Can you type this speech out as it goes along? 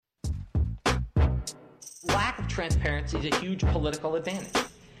Lack of transparency is a huge political advantage.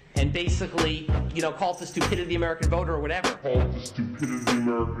 And basically, call it the stupidity of the American voter or whatever.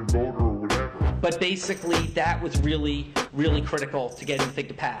 But basically, that was really, really critical to getting the thing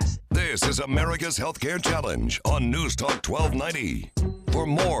to pass. This is America's Healthcare Challenge on News Talk 1290. For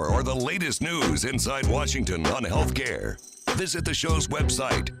more or the latest news inside Washington on healthcare, visit the show's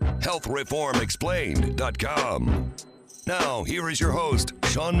website, healthreformexplained.com. Now, here is your host,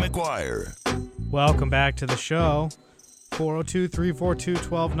 Sean McGuire. Welcome back to the show.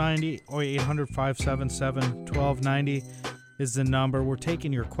 402-342-1290 or 800-577-1290 is the number. We're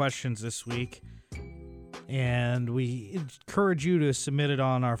taking your questions this week, and we encourage you to submit it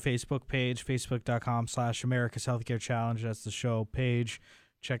on our Facebook page, facebook.com/America's Healthcare Challenge. That's the show page.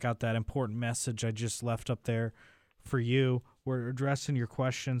 Check out that important message I just left up there for you. We're addressing your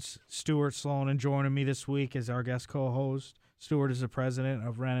questions. Stuart Sloan joining me this week as our guest co-host. Stuart is the president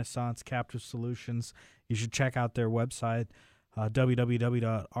of Renaissance Captive Solutions. You should check out their website,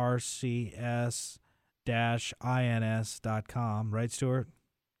 www.rcs-ins.com. Right, Stuart?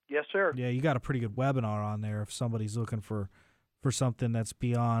 Yes, sir. Yeah, you got a pretty good webinar on there if somebody's looking for something that's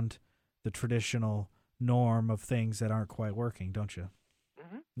beyond the traditional norm of things that aren't quite working, don't you?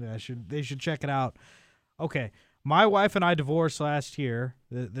 Mm-hmm. Yeah, they should check it out. Okay. My wife and I divorced last year.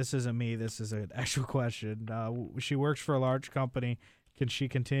 This isn't me. This is an actual question. She works for a large company. Can she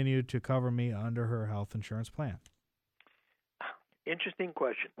continue to cover me under her health insurance plan? Interesting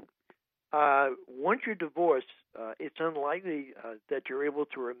question. Once you're divorced, it's unlikely that you're able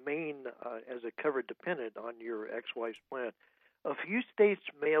to remain as a covered dependent on your ex-wife's plan. A few states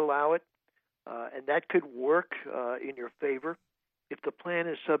may allow it, and that could work in your favor if the plan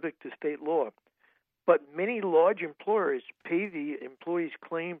is subject to state law. But many large employers pay the employees'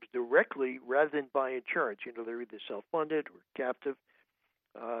 claims directly rather than by insurance. They're either self-funded or captive,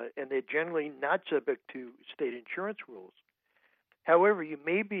 and they're generally not subject to state insurance rules. However, you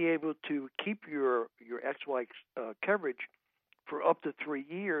may be able to keep your ex-wife's coverage for up to 3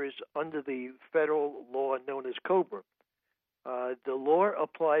 years under the federal law known as COBRA. The law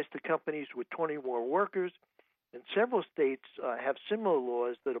applies to companies with 20 more workers, and several states have similar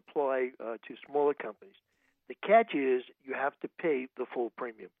laws that apply to smaller companies. The catch is you have to pay the full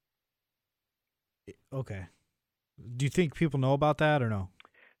premium. Okay. Do you think people know about that or no?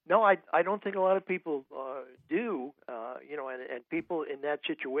 No, I don't think a lot of people do. And people in that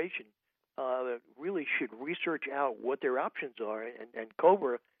situation really should research out what their options are. And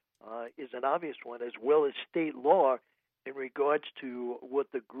COBRA is an obvious one, as well as state law in regards to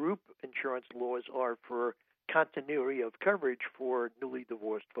what the group insurance laws are for continuity of coverage for newly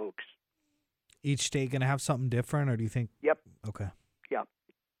divorced folks. Each state going to have something different, or do you think? Yep. Okay. Yeah.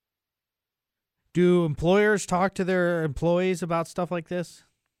 Do employers talk to their employees about stuff like this?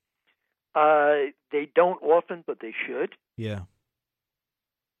 They don't often, but they should. Yeah.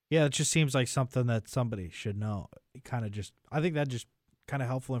 Yeah, it just seems like something that somebody should know. I think that just kind of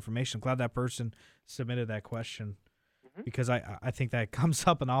helpful information. I'm glad that person submitted that question because I think that comes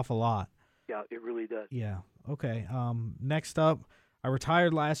up an awful lot. Yeah, it really does. Yeah. Okay. Next up, I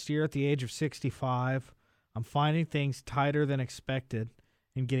retired last year at the age of 65. I'm finding things tighter than expected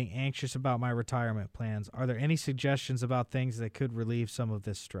and getting anxious about my retirement plans. Are there any suggestions about things that could relieve some of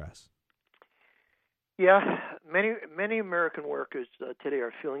this stress? Yeah, many American workers today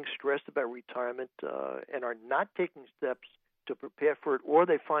are feeling stressed about retirement and are not taking steps to prepare for it, or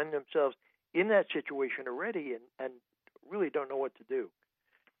they find themselves in that situation already and really don't know what to do.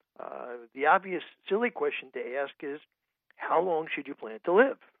 The obvious silly question to ask is, how long should you plan to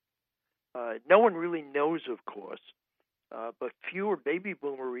live? No one really knows, of course, but fewer baby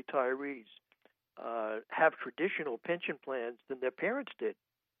boomer retirees have traditional pension plans than their parents did,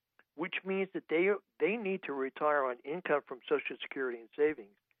 which means that they need to retire on income from Social Security and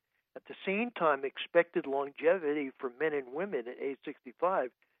savings. At the same time, expected longevity for men and women at age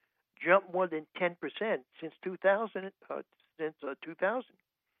 65 jumped more than 10% since 2000.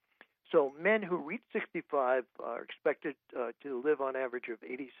 So men who reach 65 are expected to live on average of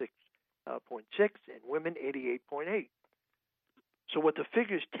 86.6 and women 88.8. So what the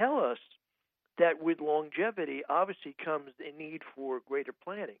figures tell us that with longevity obviously comes a need for greater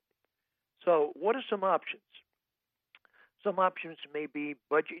planning. So what are some options? Some options may be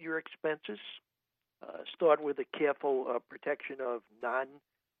budget your expenses. Start with a careful protection of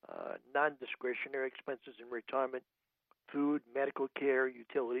non-discretionary expenses in retirement: food, medical care,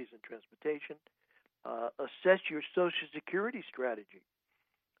 utilities, and transportation. Assess your Social Security strategy.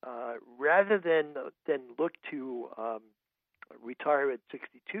 Rather than look to retire at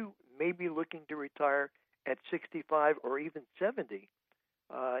 62, maybe looking to retire at 65 or even 70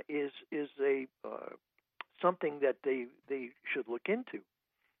 is a something that they should look into.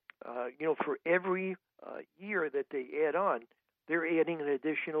 For every year that they add on, they're adding an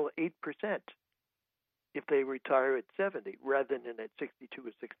additional 8% if they retire at 70 rather than at 62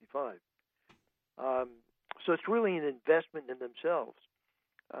 or 65. So it's really an investment in themselves.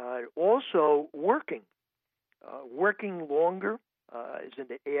 Also, working longer is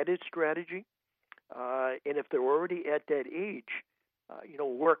an added strategy. And if they're already at that age,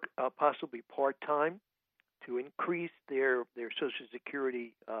 work possibly part-time to increase their Social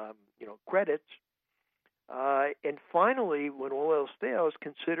Security, credits. And finally, when all else fails,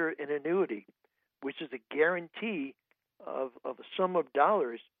 consider an annuity, which is a guarantee of a sum of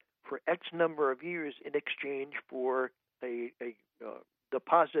dollars for X number of years in exchange for a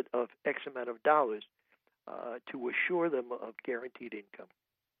deposit of X amount of dollars to assure them of guaranteed income.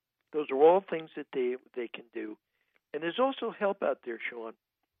 Those are all things that they can do. And there's also help out there, Sean.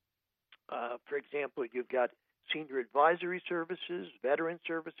 For example, you've got senior advisory services, veteran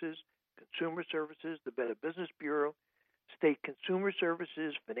services, consumer services, the Better Business Bureau, state consumer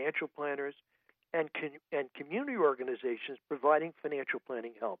services, financial planners, and community organizations providing financial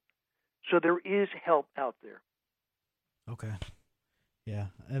planning help. So there is help out there. Okay. Yeah.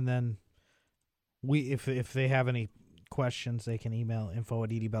 And then if they have any questions, they can email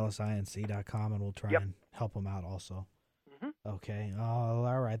info@edbellisinc.com, and we'll try and help them out also. Mm-hmm. Okay.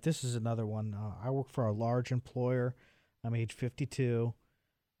 All right. This is another one. I work for a large employer. I'm age 52.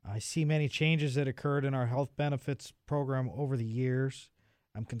 I see many changes that occurred in our health benefits program over the years.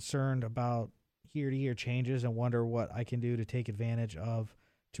 I'm concerned about year-to-year changes and wonder what I can do to take advantage of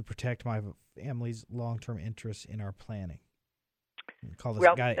to protect my family's long-term interests in our planning. Call this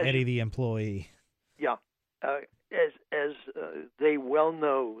guy Eddie the employee. Yeah. As they well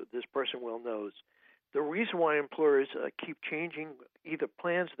know, this person well knows, the reason why employers keep changing either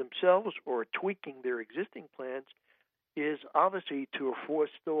plans themselves or tweaking their existing plans is obviously to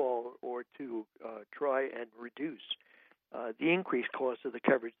forestall or to try and reduce the increased cost of the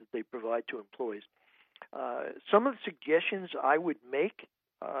coverage that they provide to employees. Some of the suggestions I would make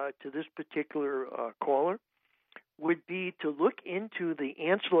to this particular caller would be to look into the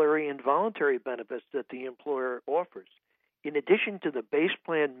ancillary and voluntary benefits that the employer offers. In addition to the base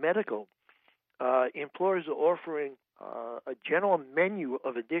plan medical, employers are offering a general menu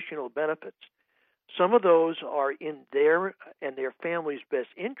of additional benefits. Some of those are in their and their family's best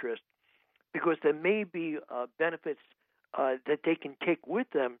interest because there may be benefits that they can take with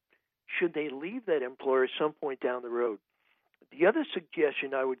them should they leave that employer some point down the road. The other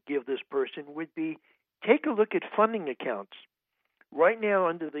suggestion I would give this person would be take a look at funding accounts. Right now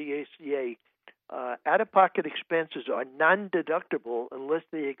under the ACA, out-of-pocket expenses are non-deductible unless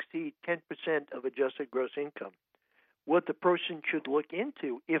they exceed 10% of adjusted gross income. What the person should look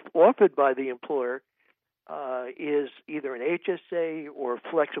into, if offered by the employer, is either an HSA or a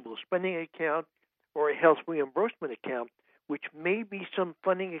flexible spending account or a health reimbursement account, which may be some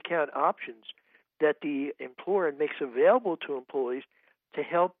funding account options that the employer makes available to employees to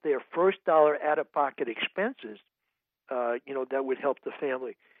help their first dollar out-of-pocket expenses, that would help the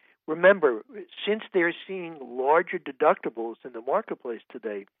family. Remember, since they're seeing larger deductibles in the marketplace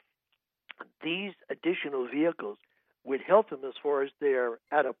today, these additional vehicles would help them as far as their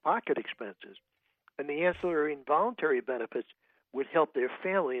out-of-pocket expenses. And the ancillary and voluntary benefits would help their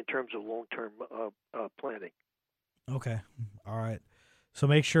family in terms of long-term planning. Okay. All right. So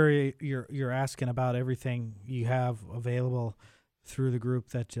make sure you're asking about everything you have available through the group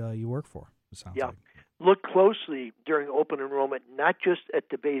that you work for, it sounds like. Look closely during open enrollment, not just at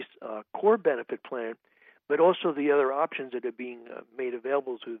the base core benefit plan, but also the other options that are being made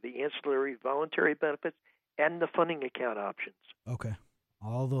available through the ancillary voluntary benefits and the funding account options. Okay.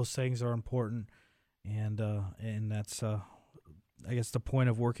 All those things are important, and that's, I guess, the point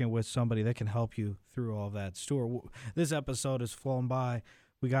of working with somebody that can help you through all of that. Stuart, this episode has flown by.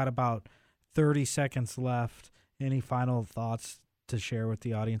 We got about 30 seconds left. Any final thoughts to share with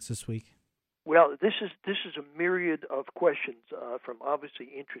the audience this week? Well, this is a myriad of questions from obviously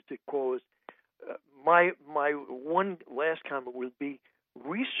interested callers. My one last comment would be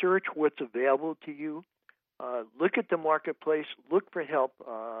research what's available to you. Look at the marketplace. Look for help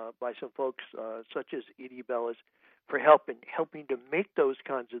by some folks such as Edie Bellis for helping to make those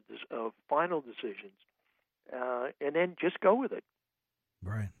kinds of final decisions, and then just go with it.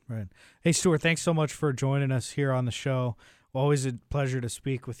 Right. Hey, Stuart, thanks so much for joining us here on the show. Always a pleasure to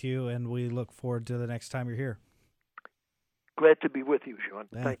speak with you, and we look forward to the next time you're here. Glad to be with you, Sean.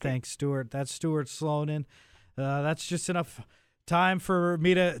 Thanks, Stuart. That's Stuart Slonin. That's just enough time for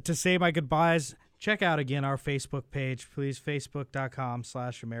me to say my goodbyes. Check out again our Facebook page, please,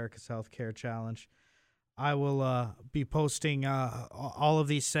 facebook.com/America's Healthcare Challenge. I will be posting all of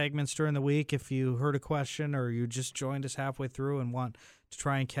these segments during the week. If you heard a question or you just joined us halfway through and want to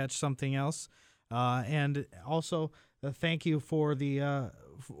try and catch something else, and also thank you for the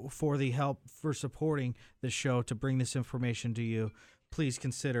help for supporting the show to bring this information to you. Please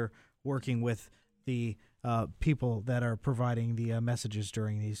consider working with the people that are providing the messages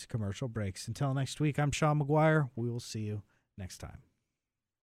during these commercial breaks. Until next week, I'm Sean McGuire. We will see you next time.